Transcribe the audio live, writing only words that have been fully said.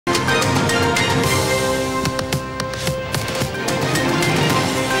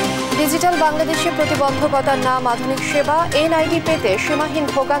Digital বাংলাদেশে প্রতিবন্ধকতার নাম আধুনিক সেবা NID পেতে সীমাহীন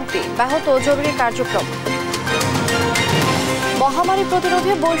ভোগান্তি ব্যাহত জরুরি কার্যক্রম। মহামারী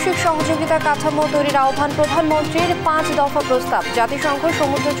প্রতিরোধে বৈশ্বিক সহযোগিতা কাঠামো তৈরির আহ্বান প্রধানমন্ত্রীর 5 দফা প্রস্তাব জাতিসংঘ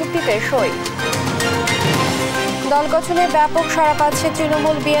সমুদ্র চুক্তিতে সই। দল গঠনে ব্যাপক সাড়া পাচ্ছে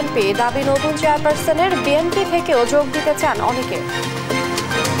তৃণমূল BNP দাবি নতুন চেয়ারপারসনের BNP থেকেও যোগ দিতে চান অনেকে।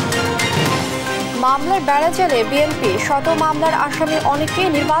 মামলার বেড়াজালে BNP শত মামলার আসামি অনেকে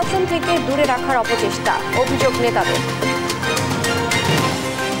নির্বাচন থেকে দূরে রাখার অপচেষ্টা অভিযোগ নেতাদের।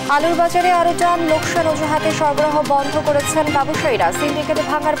 আলুর বাজারে আরো টান লোকসান অজুহাতে সরবরাহ বন্ধ করেছেন ব্যবসায়ীরা সিন্ডিকেটে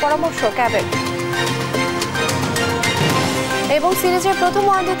ভাঙার পরামর্শ ক্যাবের। এবং সিরিজের প্রথম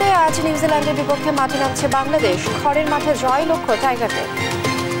ওয়ানডেতে আজ নিউজিল্যান্ডের বিপক্ষে মাঠে নামছে বাংলাদেশ ঘরের মাঠে জয় লক্ষ্য টাইগারদের।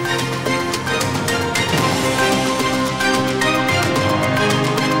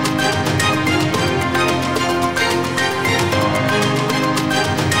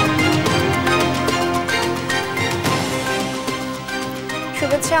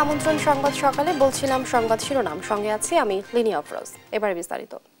 শুভেচ্ছা আমন্ত্রণ সংবাদ সকালে বলছিলাম সংবাদ শিরোনাম সঙ্গে আছি আমি লিনি আফরোজ। এবারে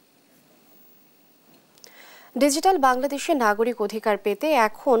বিস্তারিত। ডিজিটাল বাংলাদেশের নাগরিক অধিকার পেতে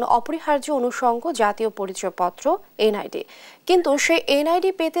এখন অপরিহার্য অনুষঙ্গ জাতীয় পরিচয়পত্র NID, কিন্তু সেই NID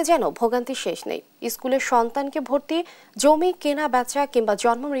পেতে যেন ভোগান্তি শেষ নেই। স্কুলের সন্তানকে ভর্তি, জমি কেনা বেচা কিংবা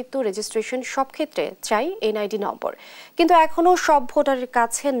জন্ম মৃত্যু রেজিস্ট্রেশন সব ক্ষেত্রে চাই NID নম্বর, কিন্তু এখনও সব ভোটারের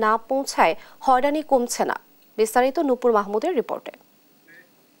কাছে না পৌঁছায় হয়রানি কমছে না। বিস্তারিত নূপুর মাহমুদের রিপোর্টে।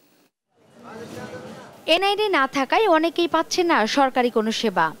 NID না থাকায় অনেকেই পাচ্ছেন না সরকারি কোনো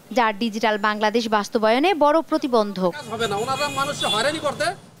সেবা, যার ডিজিটাল বাংলাদেশ বাস্তবায়নে বড় প্রতিবন্ধক।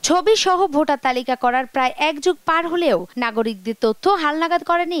 ছবি সহ ভোটার তালিকা করার প্রায় 1 যুগ পার হলেও নাগরিকদের তথ্য হালনাগাদ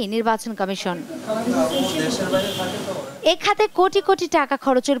করেনি নির্বাচন কমিশন। এ খাতে কোটি কোটি টাকা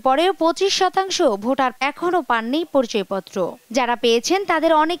খরচের পরেও 25% ভোটার এখনো পাননি পরিচয়পত্র। যারা পেয়েছেন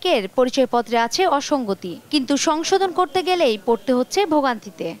তাদের অনেকের পরিচয়পত্রে আছে অসঙ্গতি, কিন্তু সংশোধন করতে গেলেই পড়তে হচ্ছে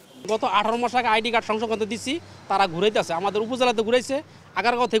ভোগান্তিতে। গত 18 মাস আগে ID কার্ড সংশোধন করতে দিচ্ছি, তারা ঘুরাইতেছে, আমাদের উপজেলাতে ঘুরাইছে,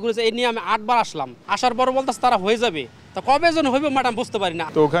 আগারগাঁও থেকে ঘুরেছে। এই নিয়ে আমি 8 বার আসলাম, আসার পর বলতেছে তারা হয়ে যাবে, তা কবে যেন হইবে ম্যাডাম বুঝতে পারি না।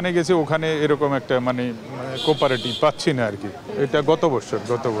 তো ওখানে গেছে, ওখানে এরকম একটা মানে কোঅপারেটিভ পাচ্ছি না আর কি। এটা গত বছর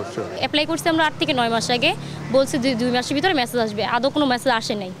অ্যাপ্লাই করছি আমরা 8 থেকে 9 মাস আগে, বলছে 2 মাসের ভিতরে মেসেজ আসবে, আদৌ কোনো মেসেজ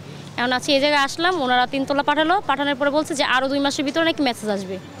আসে নাই। এখন আজকে এই জায়গায় আসলাম, ওনারা 3 তলা পাঠানোর পরে বলছে যে আরও 2 মাসের ভিতরে নাকি মেসেজ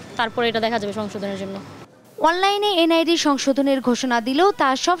আসবে, তারপরে এটা দেখা যাবে সংশোধনের জন্য। অনলাইনে NID সংশোধনের ঘোষণা দিলেও তা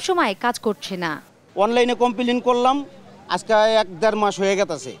সব সময় কাজ করছে না। অনলাইনে কমপ্লেইন করলাম, আজকে 1-1.5 মাস হয়ে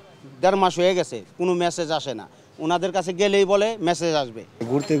গেছে, 1.5 মাস হয়ে গেছে, কোনো মেসেজ আসে না। ওনাদের কাছে গেলেই বলে মেসেজ আসবে।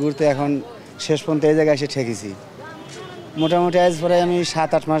 ঘুরতে ঘুরতে এখন শেষ পর্যন্ত এই জায়গায় এসে ঠেকেছি। মোটামুটি আজ পরে আমি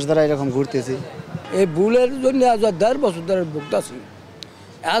 7-8 মাস ধরে এরকম ঘুরতেছি। এই ভুলের জন্য আজ 1.5 বছর ধরে ভুগতেছি।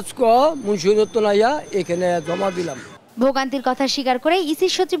 আজকে মুন্সিগঞ্জ নাইয়া এখানে জমা দিলাম। ভোগান্তির কথা স্বীকার করে ইসি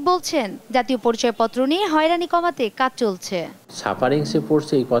সচিব বলছেন, জাতীয় পরিচয়পত্র নিয়ে হয়রানি কমাতে কাজ চলছে। সাফারিংসে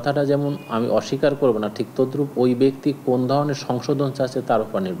পড়ছে এই কথাটা যেমন আমি অস্বীকার করব না, ঠিক তদ্রূপ ওই ব্যক্তি কোন ধরনের সংশোধন চাচ্ছে তার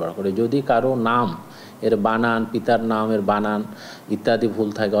উপর নির্ভর করে। যদি কারো নাম এর বানান, পিতার নামের বানান ইত্যাদি ভুল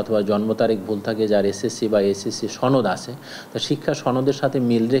থাকে, অথবা জন্ম তারিখ ভুল থাকে, যার SSC বা SSC সনদ আছে, তা শিক্ষা সনদের সাথে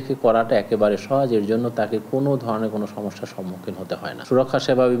মিল রেখে করাটা একেবারে সহজ। এর জন্য তাকে কোনো ধরনের কোনো সমস্যার সম্মুখীন হতে হয় না। সুরক্ষা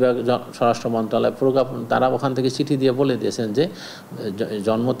সেবা বিভাগ, স্বরাষ্ট্র মন্ত্রণালয় প্রজ্ঞাপন, তারা ওখান থেকে চিঠি দিয়ে বলে দিয়েছেন যে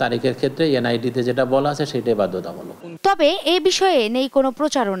জন্ম তারিখের ক্ষেত্রে NID-তে যেটা বলা আছে সেটাই বাধ্যতামূলক। তবে এই বিষয়ে নেই কোনো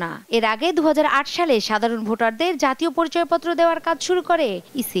প্রচারণা। এর আগে 2008 সালে সাধারণ ভোটারদের জাতীয় পরিচয়পত্র দেওয়ার কাজ শুরু করে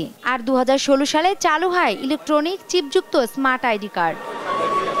ইসি, আর 2016 সালে চালু হয় ইলেকট্রনিক চিপযুক্ত স্মার্ট ID কার্ড।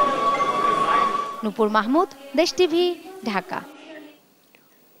 নূপুর মাহমুদ, দেশ টিভি, ঢাকা।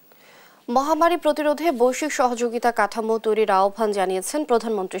 মহামারী প্রতিরোধে বৈশ্বিক সহযোগিতা কাঠামো তৈরির আহ্বান জানিয়েছেন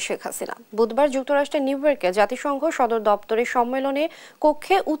প্রধানমন্ত্রী শেখ হাসিনা। বুধবার যুক্তরাষ্ট্রের নিউ ইয়র্কে জাতিসংঘ সদর দপ্তরের সম্মেলনে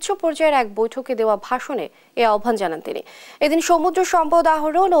কক্ষে উচ্চ পর্যায়ের এক বৈঠকে দেওয়া ভাষণে এ আহ্বান জানান তিনি। এদিন সমুদ্র সম্পদ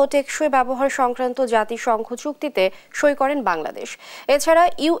আহরণ ও টেকসই ব্যবহার সংক্রান্ত জাতিসংঘ চুক্তিতে সই করেন বাংলাদেশ। এছাড়া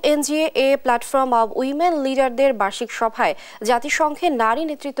UNGA প্ল্যাটফর্ম অব উইমেন লিডারদের বার্ষিক সভায় জাতিসংঘে নারী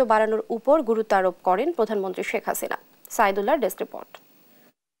নেতৃত্ব বাড়ানোর উপর গুরুত্ব আরোপ করেন প্রধানমন্ত্রী শেখ হাসিনা। সাইদুল্লাহর desk report.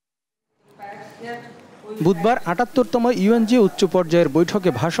 বুধবার ৭৮তম UNGA উচ্চ পর্যায়ের বৈঠকে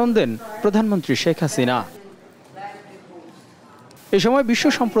ভাষণ দেন প্রধানমন্ত্রী শেখ হাসিনা। এ সময় বিশ্ব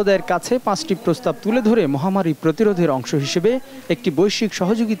সম্প্রদায়ের কাছে 5টি প্রস্তাব তুলে ধরে মহামারী প্রতিরোধের অংশ হিসেবে একটি বৈশ্বিক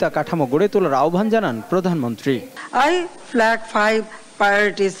সহযোগিতা কাঠামো গড়ে তোলার আহ্বান জানান প্রধানমন্ত্রী। I flag 5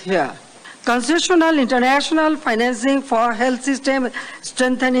 priorities here. Constitutional international financing for health system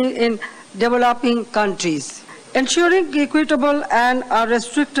strengthening in developing countries. Ensuring equitable and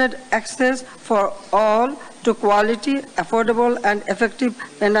unrestricted access for all to quality, affordable and effective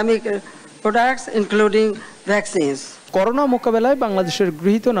pandemic products, including vaccines. Corona মোকাবেলায় বাংলাদেশের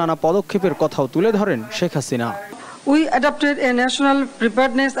গৃহীত নানা পদক্ষেপের কথাও তুলে ধরেন Sheikh Hasina. We adopted a national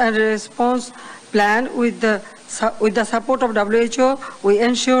preparedness and response plan with the support of WHO. We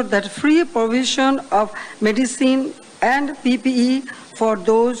ensured that free provision of medicine and PPE for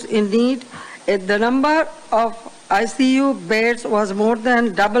those in need. The number of ICU beds was more than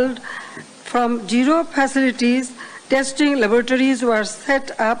doubled. From 0 facilities, testing laboratories were set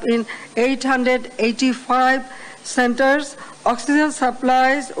up in 885 centers. Oxygen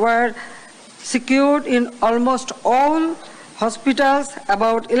supplies were secured in almost all hospitals.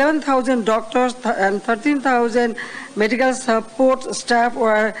 About 11,000 doctors and 13,000 medical support staff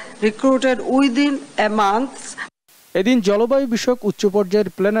were recruited within a month. এদিন জলবায়ু বিষয়ক উচ্চ পর্যায়ের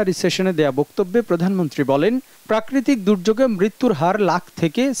plenary সেশনে দেয়া বক্তব্যে প্রধানমন্ত্রী বলেন, প্রাকৃতিক দুর্যোগে মৃত্যুর হার লাখ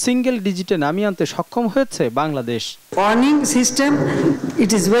থেকে সিঙ্গেল ডিজিটে নামিয়ে আনতে সক্ষম হয়েছে Bangladesh. Warning system,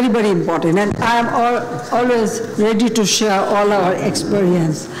 it is very, very important, and I am always ready to share all our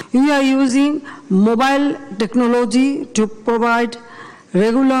experience. We are using mobile technology to provide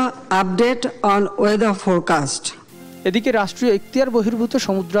regular update on weather forecast. এদিকে রাষ্ট্রীয় এখতিয়ার বহির্ভূত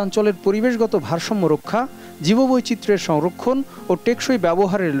সমুদ্রাঞ্চলের পরিবেশগত ভারসাম্য রক্ষা, জীববৈচিত্র্যের সংরক্ষণ ও টেকসই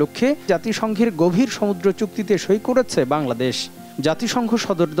ব্যবহারের লক্ষ্যে জাতিসংঘের গভীর সমুদ্র চুক্তিতে সই করেছে বাংলাদেশ। জাতিসংঘ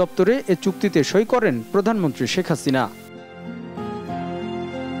সদর দপ্তরে এ চুক্তিতে সই করেন প্রধানমন্ত্রী শেখ হাসিনা।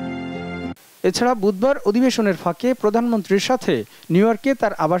 এছাড়া বুধবার অধিবেশনের ফাঁকে প্রধানমন্ত্রীর সাথে নিউ ইয়র্কে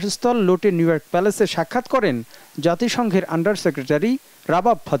তার আবাসস্থল লোটে নিউ ইয়র্ক প্যালেসে সাক্ষাৎ করেন জাতিসংঘের আন্ডার সেক্রেটারি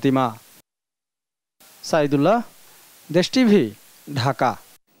রাবাব ফাতিমা। সাইদুল্লাহ, দেশ টিভি, ঢাকা।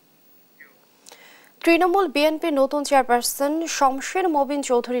 তৃণমূল বিএনপির নতুন চেয়ারপারসন শমশের মবিন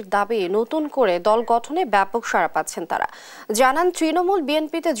চৌধুরীর দাবি, নতুন করে দল গঠনে ব্যাপক সাড়া পাচ্ছেন তারা। জানান, তৃণমূল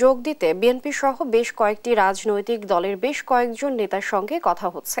বিএনপিতে যোগ দিতে বিএনপি সহ বেশ কয়েকটি রাজনৈতিক দলের বেশ কয়েকজন নেতার সঙ্গে কথা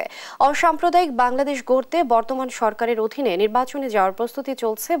হচ্ছে। অসাম্প্রদায়িক বাংলাদেশ গড়তে বর্তমান সরকারের অধীনে নির্বাচনে যাওয়ার প্রস্তুতি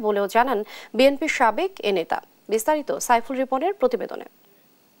চলছে বলেও জানান বিএনপির সাবেক এ নেতা। বিস্তারিত সাইফুল রিপনের প্রতিবেদনে।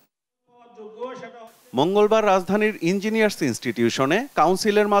 মঙ্গলবার রাজধানীর ইঞ্জিনিয়ার্স ইনস্টিটিউশনে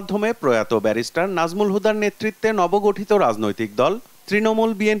কাউন্সিলের মাধ্যমে প্রয়াত ব্যারিস্টার নাজমুল হুদার নেতৃত্বে নবগঠিত রাজনৈতিক দল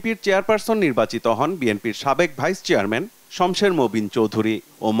তৃণমূল বিএনপির চেয়ারপারসন নির্বাচিত হন বিএনপির সাবেক ভাইস চেয়ারম্যান শমশের মবিন চৌধুরী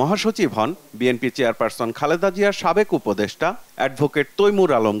ও মহাসচিব হন বিএনপি চেয়ারপারসন খালেদা জিয়ার সাবেক উপদেষ্টা অ্যাডভোকেট তৈমুর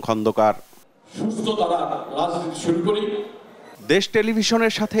আলম খন্দকার। দেশ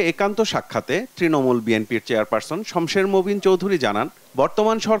টেলিভিশনের সাথে একান্ত সাক্ষাতে তৃণমূল বিএনপির চেয়ারপারসন শমশের মবিন চৌধুরী জানান,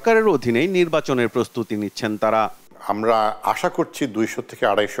 বর্তমান সরকারের অধীনেই নির্বাচনের প্রস্তুতি নিচ্ছেন তারা। আমরা আশা করছি 200 থেকে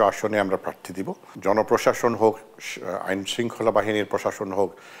 250 আসনে আমরা প্রার্থী দিব। জনপ্রশাসন হোক, আইন শৃঙ্খলা বাহিনীর প্রশাসন হোক,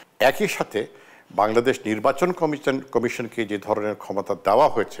 একই সাথে বাংলাদেশ নির্বাচন কমিশনকে যে ধরনের ক্ষমতা দেওয়া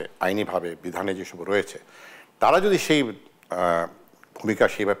হয়েছে আইনিভাবে, বিধানে যেসব রয়েছে, তারা যদি সেই ভূমিকা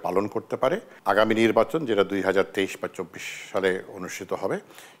সেইভাবে পালন করতে পারে, আগামী নির্বাচন যেটা 2023 বা 24 সালে অনুষ্ঠিত হবে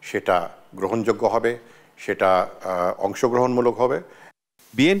সেটা গ্রহণযোগ্য হবে, সেটা অংশগ্রহণমূলক হবে।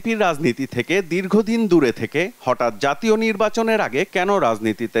 বিএনপির রাজনীতি থেকে দীর্ঘদিন দূরে থেকে হঠাৎ জাতীয় নির্বাচনের আগে কেন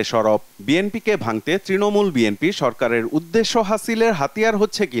রাজনীতিতে সরব? বিএনপিকে ভাঙতে তৃণমূল বিএনপি সরকারের উদ্দেশ্য হাসিলের হাতিয়ার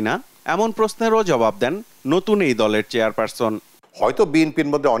হচ্ছে কিনা, এমন প্রশ্নেরও জবাব দেন নতুন এই দলের চেয়ারপারসন। হয়তো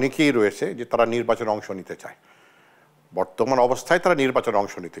বিএনপির মধ্যে অনেকেই রয়েছে যে তারা নির্বাচনে অংশ নিতে চায়, বর্তমান অবস্থায় তারা নির্বাচনে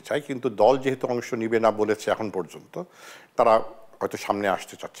অংশ নিতে চায়, কিন্তু দল যেহেতু অংশ নিবে না বলেছে এখন পর্যন্ত, তারা হয়তো সামনে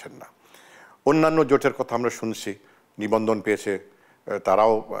আসতে চাচ্ছেন না। অন্যান্য জোটের কথা আমরা শুনছি, নিবন্ধন পেয়েছে,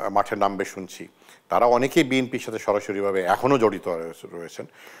 তারাও মাঠে নামবে শুনছি, তারা অনেকেই বিএনপির সাথে সরাসরিভাবে এখনও জড়িত রয়েছেন।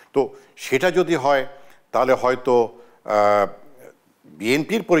 তো সেটা যদি হয় তাহলে হয়তো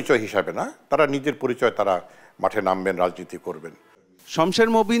বিএনপির পরিচয় হিসাবে না, তারা নিজের পরিচয় তারা মাঠে নামবেন, রাজনীতি করবেন। শমশের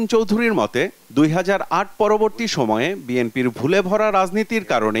মবিন চৌধুরীর মতে 2008 পরবর্তী সময়ে বিএনপির ভুলে ভরা রাজনীতির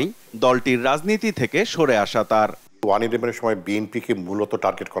কারণেই দলটির রাজনীতি থেকে সরে আসা তার। 1/11 সময় বিএনপিকে মূলত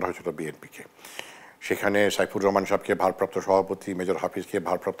টার্গেট করা হয়েছিল বিএনপিকে। সেখানে সাইফুর রহমান সাহেবকে ভারপ্রাপ্ত সভাপতি, মেজর হাফিজকে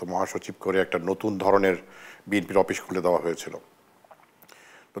ভারপ্রাপ্ত মহাসচিব করে একটা নতুন ধরনের বিএনপির অফিস খুলে দেওয়া হয়েছিল।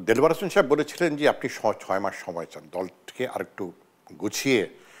 তো দেলওয়ার হোসেন সাহেব বলেছিলেন যে আপনি 6 মাস সময় চান, দলটিকে আরেকটু গুছিয়ে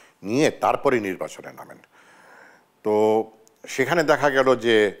নিয়ে তারপরে নির্বাচনে নামেন। তো সেখানে দেখা গেল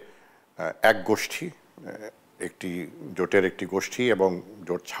যে এক গোষ্ঠী, একটি জোটের একটি গোষ্ঠী এবং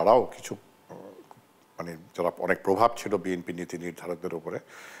জোট ছাড়াও কিছু মানে যারা অনেক প্রভাব ছিল বিএনপি নীতি নির্ধারকদের উপরে,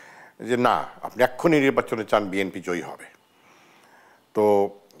 যে না, আপনি এক্ষুনি নির্বাচনে চান, বিএনপি জয়ী হবে। তো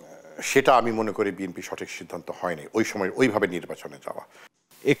সেটা আমি মনে করি বিএনপি সঠিক সিদ্ধান্ত হয়নি ওই সময় ওইভাবে নির্বাচনে যাওয়া।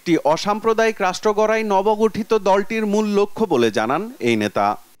 একটি অসাম্প্রদায়িক রাষ্ট্র গড়াই নবগঠিত দলটির মূল লক্ষ্য বলে জানান এই নেতা।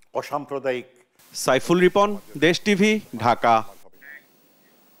 অসাম্প্রদায়িক। সাইফুল রিপন, দেশ টিভি, ঢাকা।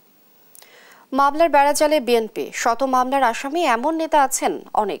 মামলার বেড়াজালে বিএনপি, শত মামলার আসামি এমন নেতা আছেন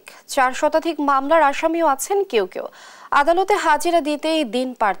অনেক, 4 শতাধিক মামলার আসামিও আছেন কেউ কেউ। আদালতে হাজিরা দিতেই দিন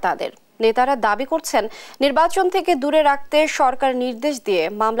পার তাদের। নেতারা দাবি করছেন নির্বাচন থেকে দূরে রাখতে সরকার নির্দেশ দিয়ে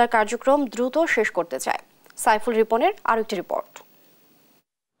মামলার কার্যক্রম দ্রুত শেষ করতে চায়। সাইফুল রিপনের আরেকটি রিপোর্ট।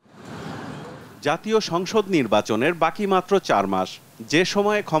 জাতীয় সংসদ নির্বাচনের বাকি মাত্র 4 মাস। যে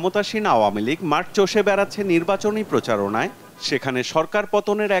সময়ে ক্ষমতাসীন আওয়ামী লীগ মাঠ চষে বেড়াচ্ছে নির্বাচনী প্রচারণায়, সেখানে সরকার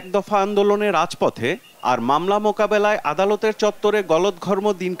পতনের এক দফা আন্দোলনে রাজপথে আর মামলা মোকাবেলায় আদালতের চত্বরে গলদঘর্ম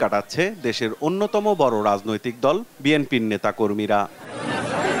দিন কাটাচ্ছে দেশের অন্যতম বড় রাজনৈতিক দল বিএনপির নেতাকর্মীরা।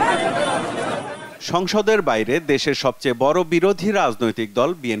 সংসদের বাইরে দেশের সবচেয়ে বড় বিরোধী রাজনৈতিক দল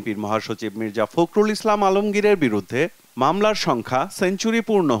বিএনপির মহাসচিব মির্জা ফখরুল ইসলাম আলমগীরের বিরুদ্ধে মামলার সংখ্যা সেঞ্চুরি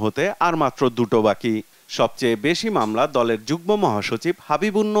পূর্ণ হতে আর মাত্র 2টো বাকি। সবচেয়ে বেশি মামলা দলের যুগ্ম মহাসচিব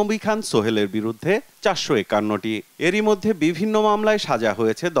হাবিবুন্নবী খান সোহেলের বিরুদ্ধে 451টি। এরই মধ্যে বিভিন্ন মামলায় সাজা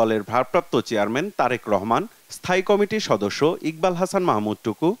হয়েছে দলের ভারপ্রাপ্ত চেয়ারম্যান তারেক রহমান, স্থায়ী কমিটির সদস্য ইকবাল হাসান মাহমুদ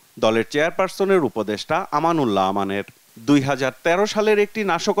টুকু, দলের চেয়ারপারসনের উপদেষ্টা আমানুল্লাহ আমানের। 2013 সালের একটি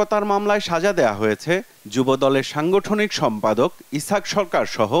নাশকতার মামলায় সাজা দেয়া হয়েছে যুব দলের সাংগঠনিক সম্পাদক ইসহাক সরকার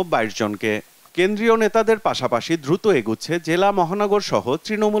সহ 22 জনকে। কেন্দ্রীয় নেতাদের পাশাপাশি দ্রুত এগুচ্ছে জেলা মহানগর সহ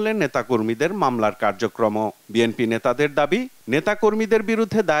তৃণমূলের নেতাকর্মীদের মামলার কার্যক্রম। বিএনপি নেতাদের দাবি, নেতাকর্মীদের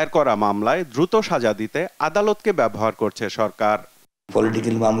বিরুদ্ধে দায়ের করা মামলায় দ্রুত সাজা দিতে আদালতকে ব্যবহার করছে সরকার।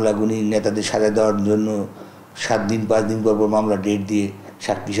 পলিটিক্যাল মামলাগুলি নেতাদের সাজা দেওয়ার জন্য 7 দিন 5 দিন পর মামলা ডেট দিয়ে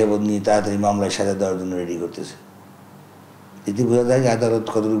সাক্ষী শপথ নিয়ে তাড়াতাড়ি মামলায় সাজা দেওয়ার জন্য রেডি করতেছে। এতে বোঝা যায় আদালত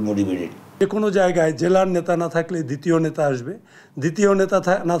কতটুকু মোটিভেটেড। যে কোনো জায়গায় জেলার নেতা না থাকলে দ্বিতীয় নেতা আসবে, দ্বিতীয় নেতা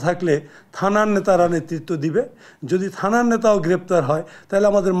না থাকলে থানার নেতারা নেতৃত্ব দিবে। যদি থানার নেতাও গ্রেপ্তার হয় তাহলে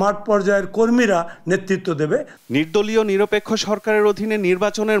আমাদের মাঠ পর্যায়ের কর্মীরা নেতৃত্ব দেবে। নির্দলীয় নিরপেক্ষ সরকারের অধীনে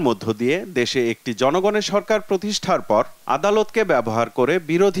নির্বাচনের মধ্য দিয়ে দেশে একটি জনগণের সরকার প্রতিষ্ঠার পর আদালতকে ব্যবহার করে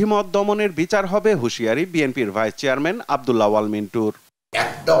বিরোধী মত দমনের বিচার হবে হুঁশিয়ারি বিএনপির ভাইস চেয়ারম্যান আব্দুল্লাহ ওয়াল মিন্টুর।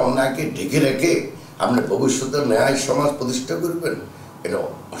 একটা অন্যায়কে ঢেকে রেখে আপনি ভবিষ্যতে ন্যায় সমাজ প্রতিষ্ঠা করবেন, এটা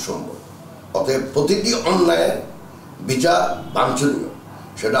অসম্ভব। অতএব প্রতিটি অন্যায়ের বিচার বাঞ্ছনীয়,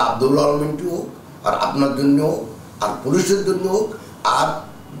 সেটা আব্দুল্লাহ ওয়াল মিন্টু হোক, আর আপনার জন্য হোক, আর পুলিশের জন্য হোক, আর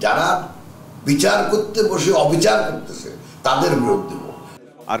যারা বিচার করতে বসে অবিচার করতেছে তাদের বিরুদ্ধে হোক।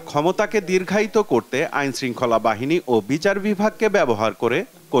 আর ক্ষমতাকে দীর্ঘায়িত করতে আইন শৃঙ্খলা বাহিনী ও বিচার বিভাগকে ব্যবহার করে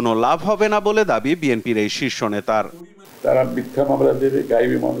কোনো লাভ হবে না বলে দাবি বিএনপির এই শীর্ষ নেতার। তারা মিথ্যা মামলা দেবে,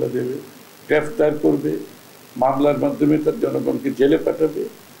 গায়েবী মামলা দেবে, গ্রেফতার করবে, মামলার মাধ্যমে তার জনগণকে জেলে পাঠাবে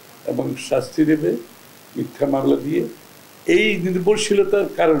এবং শাস্তি দেবে মিথ্যা মামলা দিয়ে। এই নির্ভরশীলতার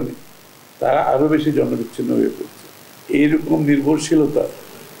কারণে তারা আরো বেশি জনবিচ্ছিন্ন হয়ে পড়ছে। এইরকম নির্ভরশীলতা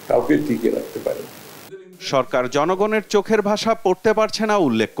কাউকে টিকে রাখতে পারে। সরকার জনগণের চোখের ভাষা পড়তে পারছে না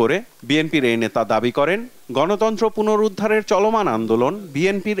উল্লেখ করে বিএনপির এই নেতা দাবি করেন, গণতন্ত্র পুনরুদ্ধারের চলমান আন্দোলন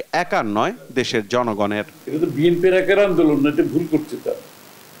বিএনপির একার নয়, দেশের জনগণের। এটা তো বিএনপির একার আন্দোলন না, এটা ভুল করছে তারা।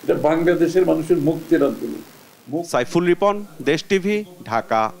 এটা বাংলাদেশের মানুষের মুক্তির আন্দোলন। সাইফুল রিপন, দেশ টিভি,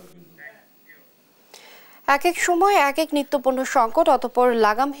 ঢাকা। এক এক সময় এক এক নিত্যপণ্য সংকট, অতঃপর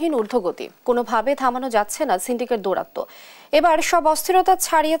লাগামহীন ঊর্ধ্বগতি, কোনোভাবে থামানো যাচ্ছে না সিন্ডিকেট দৌরাত্ম্য। এবার সব অস্থিরতা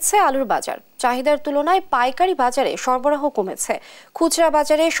ছাড়িয়েছে আলুর বাজার। চাহিদার তুলনায় পাইকারি বাজারে সরবরাহ কমেছে। খুচরা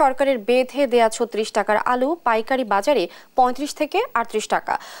বাজারে সরকারের বেঁধে দেয়া 36 টাকার আলু পাইকারি বাজারে 35 থেকে 38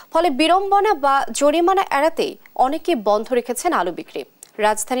 টাকা। ফলে বিড়ম্বনা বা জরিমানা এড়াতেই অনেকে বন্ধ রেখেছেন আলু বিক্রি।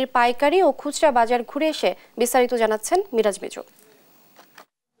 রাজধানীর পাইকারি ও খুচরা বাজার ঘুরে এসে বিস্তারিত জানাচ্ছেন মিরাজ মিজু।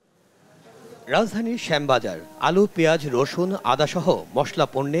 রাজধানীর শ্যামবাজার আলু, পেঁয়াজ, রসুন, আদা সহ মশলা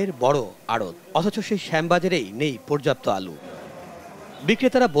পণ্যের বড় আড়ত, অথচ সেই শ্যামবাজারেই নেই পর্যাপ্ত আলু।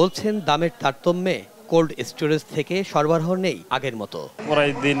 বিক্রেতারা বলছেন দামের তারতম্যে কোল্ড স্টোরেজ থেকে সরবরাহ নেই আগের মতো।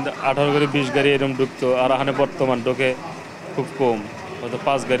 প্রায় দিন 18 গাড়ি 20 গাড়ি এরকম ঢুকতো, আর এখানে বর্তমান ঢোকে খুব কম, হয়তো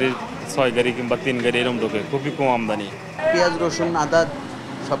 5 গাড়ি 6 গাড়ি কিংবা 3 গাড়ি এরকম ঢোকে, খুবই কম আমদানি। পেঁয়াজ, রসুন, আদা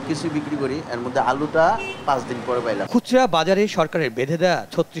সবকিছু বিক্রি করি, এর মধ্যে আলুটা 5 দিন পরে পাইলাম। খুচরা বাজারে সরকারের বেঁধে দেয়া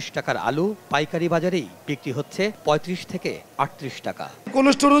 36 টাকার আলু পাইকারি বাজারেই বিক্রি হচ্ছে 35 থেকে 38 টাকা। কোন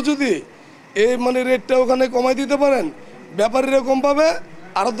স্টোরে যদি এই রেটটা ওখানে কমাই দিতে পারেন, ব্যাপারীরা কম পাবে,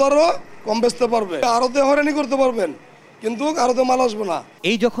 আরো কম বেচতে পারবে, আরতে হয়রানি করতে পারবেন, কিন্তু আরতে মাল আসবে না।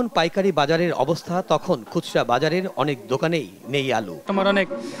 এই যখন পাইকারি বাজারের অবস্থা, তখন খুচরা বাজারের অনেক দোকানেই নেই আলু। তোমার অনেক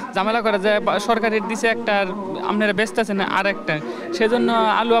ঝামেলা করে যায়, সরকারের দিছে একটা, আপনারা বেচতেছেন আর একটা, সেজন্য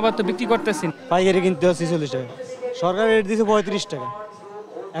আলু আবার তো বিক্রি করতেছেন। পাইকারি কিনতে হচ্ছে 40 টাকা, সরকারের দিছে 35 টাকা।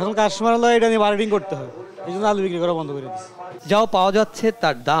 এখন কাস্টমার হলো এটা নিয়ে বার্গেনিং করতে হয়, এই জন্য আলু বিক্রি করা বন্ধ করে দিয়েছি। যাও পাওয়া যাচ্ছে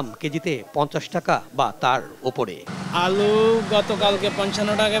তার দাম কেজিতে 50 টাকা বা তার ওপরে। আলু গতকালকে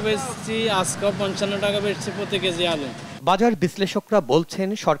 55 টাকা বেচছি, আজকেও 55 টাকা বেচছি প্রতি কেজি আলু। বাজার বিশ্লেষকরা বলছেন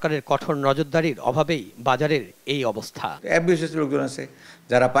সরকারের কঠোর নজরদারির অভাবেই বাজারের এই অবস্থা। বিশেষ লোকজন আছে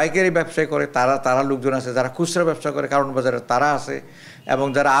যারা পাইকারি ব্যবসা করে, তারা লোকজন আছে যারা খুচরা ব্যবসা করে কারণ বাজারে তারা আছে, এবং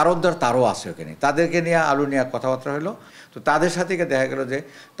যারা আড়তদার তারও আছে ওখানে। তাদেরকে নিয়ে আলু নিয়ে কথাবার্তা হলো, তো তাদের সাথে দেখা গেল যে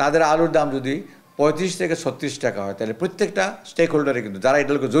তাদের আলুর দাম যদি 35 থেকে 36 টাকা হয়, তাহলে প্রত্যেকটা স্টেক হোল্ডারে কিন্তু যারা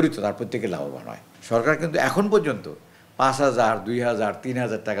এটাকে জড়িত তার প্রত্যেকে লাভবান হয়। সরকার কিন্তু এখন পর্যন্ত 5,000, 2,000,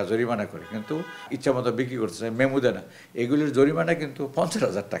 3,000 টাকা জরিমানা করে কিন্তু ইচ্ছা মতো বিক্রি করতেছে, মেমু দেয় না। এগুলির জরিমানা কিন্তু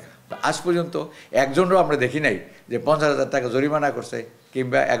 50,000 টাকা। আজ পর্যন্ত একজনও আমরা দেখি নাই যে 50,000 টাকা জরিমানা করছে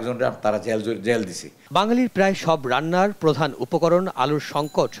কিংবা একজনরা তারা জেল দিছে। বাঙালির প্রায় সব রান্নার প্রধান উপকরণ আলুর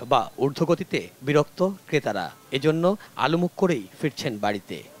সংকট বা ঊর্ধ্বগতিতে বিরক্ত ক্রেতারা, এজন্য আলুমুখ করেই ফিরছেন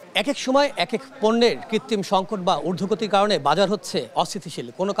বাড়িতে। এক এক সময় এক এক পণ্যের কৃত্রিম সংকট বা ঊর্ধ্বগতির কারণে বাজার হচ্ছে অস্থিতিশীল,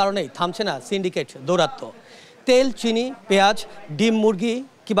 কোনো কারণেই থামছে না সিন্ডিকেট দৌরাত্ম্য। তেল, চিনি, পেঁয়াজ, ডিম, মুরগি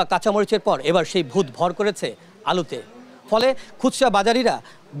কিংবা কাঁচামরিচের পর এবার সেই ভূত ভর করেছে আলুতে। ফলে খুচরা বাজারিরা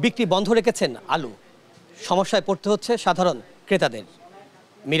বিক্রি বন্ধ রেখেছেন আলু। সমস্যায় পড়তে হচ্ছে সাধারণ ক্রেতাদের।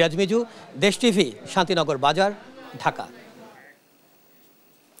 মিরাজ মিজু, দেশ টিভি, শান্তিনগর বাজার, ঢাকা।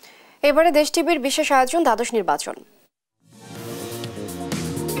 এবারে দেশ টিভির বিশেষ আয়োজন দ্বাদশ নির্বাচন।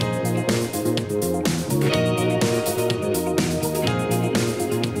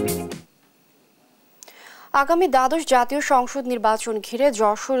 আগামী দ্বাদশ জাতীয় সংসদ নির্বাচন ঘিরে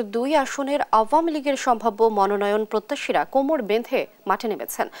যশোর 2 আসনের আওয়ামী লীগের সম্ভাব্য মনোনয়ন প্রত্যাশীরা কোমর বেঁধে মাঠে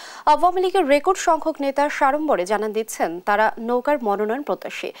নেমেছেন। আওয়ামী লীগের রেকর্ড সংখ্যক নেতা সাড়ম্বরে জানান দিচ্ছেন তারা নৌকার মনোনয়ন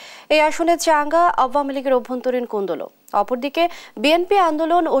প্রত্যাশী। এই আসনে চাঙ্গা আওয়ামী লীগের অভ্যন্তরীণ কোন্দল। অপরদিকে বিএনপি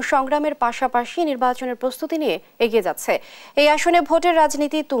আন্দোলন ও সংগ্রামের পাশাপাশি নির্বাচনের প্রস্তুতি নিয়ে এগিয়ে যাচ্ছে। এই আসনে ভোটের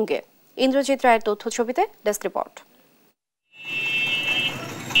রাজনীতি তুঙ্গে। ইন্দ্রজিৎ রায়ের তথ্য ছবিতে ডেস্ক রিপোর্ট।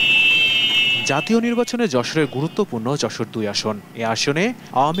 জাতীয় নির্বাচনে যশোরের গুরুত্বপূর্ণ যশোর 2 আসন। এ আসনে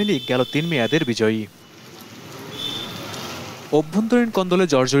আওয়ামী লীগ গেল 3 মেয়াদের বিজয়ী। অভ্যন্তরীণ কন্দলে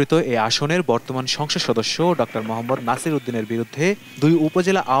জর্জরিত এ আসনের বর্তমান সংসদ সদস্য ডক্টর মোহাম্মদ নাসির উদ্দিনের বিরুদ্ধে 2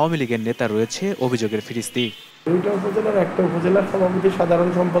 উপজেলা আওয়ামী লীগের নেতা রয়েছে অভিযোগের ফিরিস্তি। 2টা উপজেলার একটা উপজেলার সভাপতি সাধারণ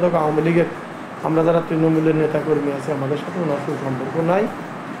সম্পাদক আওয়ামী লীগের, আমরা যারা তৃণমূলের নেতাকর্মী আছে আমাদের সাথে ওনার সম্পর্ক নাই,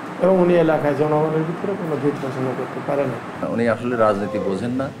 এবং উনি এলাকায় জনগণের ভিতরে কোনো ভিত রচনা করতে পারে না। উনি আসলে রাজনীতি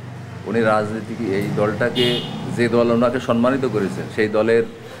বোঝেন না। উনি রাজনীতি এই দলটাকে, যে দল ওনাকে সম্মানিত করেছে সেই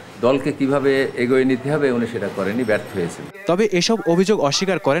দলকে কিভাবে এগিয়ে নিতে হবে উনি সেটা করেনি, ব্যর্থ হয়েছেন। তবে এসব অভিযোগ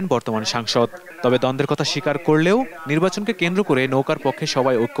অস্বীকার করেন বর্তমান সাংসদ। তবে দ্বন্দ্বের কথা স্বীকার করলেও নির্বাচনকে কেন্দ্র করে নৌকার পক্ষে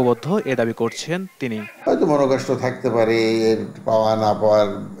সবাই ঐক্যবদ্ধ এ দাবি করছেন তিনি। হয়তো মনোকষ্ট থাকতে পারে, এর পাওয়া না পাওয়ার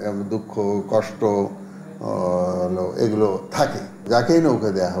দুঃখ কষ্ট এগুলো থাকে। যাকেই নৌকা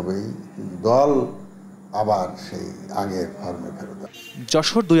দেওয়া হবে দল আবার সেই আগের ফর্মে ফেরত।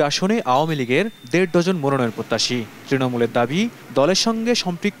 যশোর 2 আসনে আওয়ামী লীগের 1.5 ডজন মনোনয়ন প্রত্যাশী। তৃণমূলের দাবি দলের সঙ্গে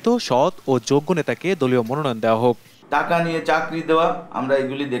সম্পৃক্ত সৎ ও যোগ্য নেতাকে দলীয় মনোনয়ন দেওয়া হোক। টাকা নিয়ে চাকরি দেওয়া আমরা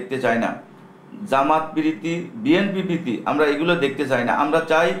এগুলি দেখতে চাই না। জামাত প্রীতি, বিএনপি প্রীতি আমরা এগুলো দেখতে চাই না। আমরা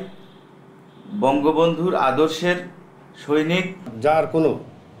চাই বঙ্গবন্ধুর আদর্শের সৈনিক, যার কোনো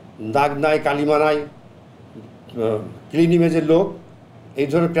দাগ নাই, কালিমা নাই, ক্লিন ইমেজের লোক। এই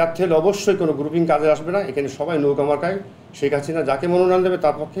ধরনের প্রার্থী হলে অবশ্যই কোনো গ্রুপিং কাজে আসবে না। এখানে সবাই নৌকা মার্কায় শেখ হাসিনা যাকে মনোনয়ন দেবে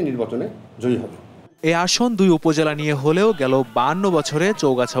তার পক্ষে নির্বাচনে জয়ী হবে। এই আসন 2 উপজেলা নিয়ে হলেও গেল 52 বছরে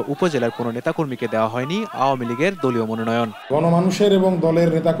চৌগাছা উপজেলার কোনো নেতাকর্মীকে দেওয়া হয়নি আওয়ামী লীগের দলীয় মনোনয়ন। গণমানুষের এবং দলের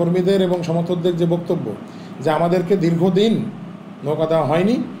নেতাকর্মীদের এবং সমর্থকদের যে বক্তব্য যে আমাদেরকে দীর্ঘদিন নৌকা দেওয়া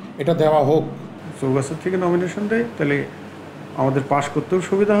হয়নি, এটা দেওয়া হোক। চৌগাছার থেকে নমিনেশন দেয়, তাহলে আমাদের পাশ করতেও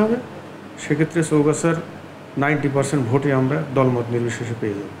সুবিধা হবে। সেক্ষেত্রে চৌগাছার 90% ভোটে আমরা দলমত নির্বিশেষে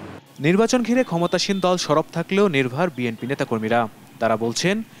পেয়ে যাব। নির্বাচন ঘিরে ক্ষমতাসীন দল সরব থাকলেও নির্ভর বিএনপি নেতাকর্মীরা। তারা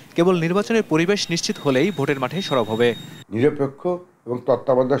বলছেন কেবল নির্বাচনের পরিবেশ নিশ্চিত হলেই ভোটের মাঠে সরব হবে। নিরপেক্ষ এবং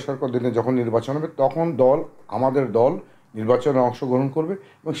তত্ত্বাবধায়ক সরকার দিনে যখন নির্বাচন হবে তখন আমাদের দল নির্বাচনে অংশগ্রহণ করবে,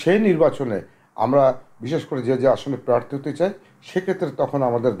 এবং সেই নির্বাচনে আমরা বিশেষ করে যে আসনে প্রার্থী হতে চাই সেক্ষেত্রে তখন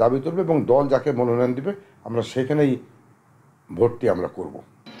আমাদের দাবি তুলবে, এবং দল যাকে মনোনয়ন দিবে আমরা সেখানেই ভোটটি আমরা করব।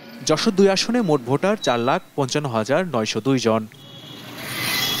 যশোর 2 আসনে মোট ভোটার 4,55,902 জন।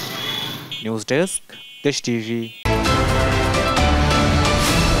 নিউজ ডেস্ক, দেশ টিভি।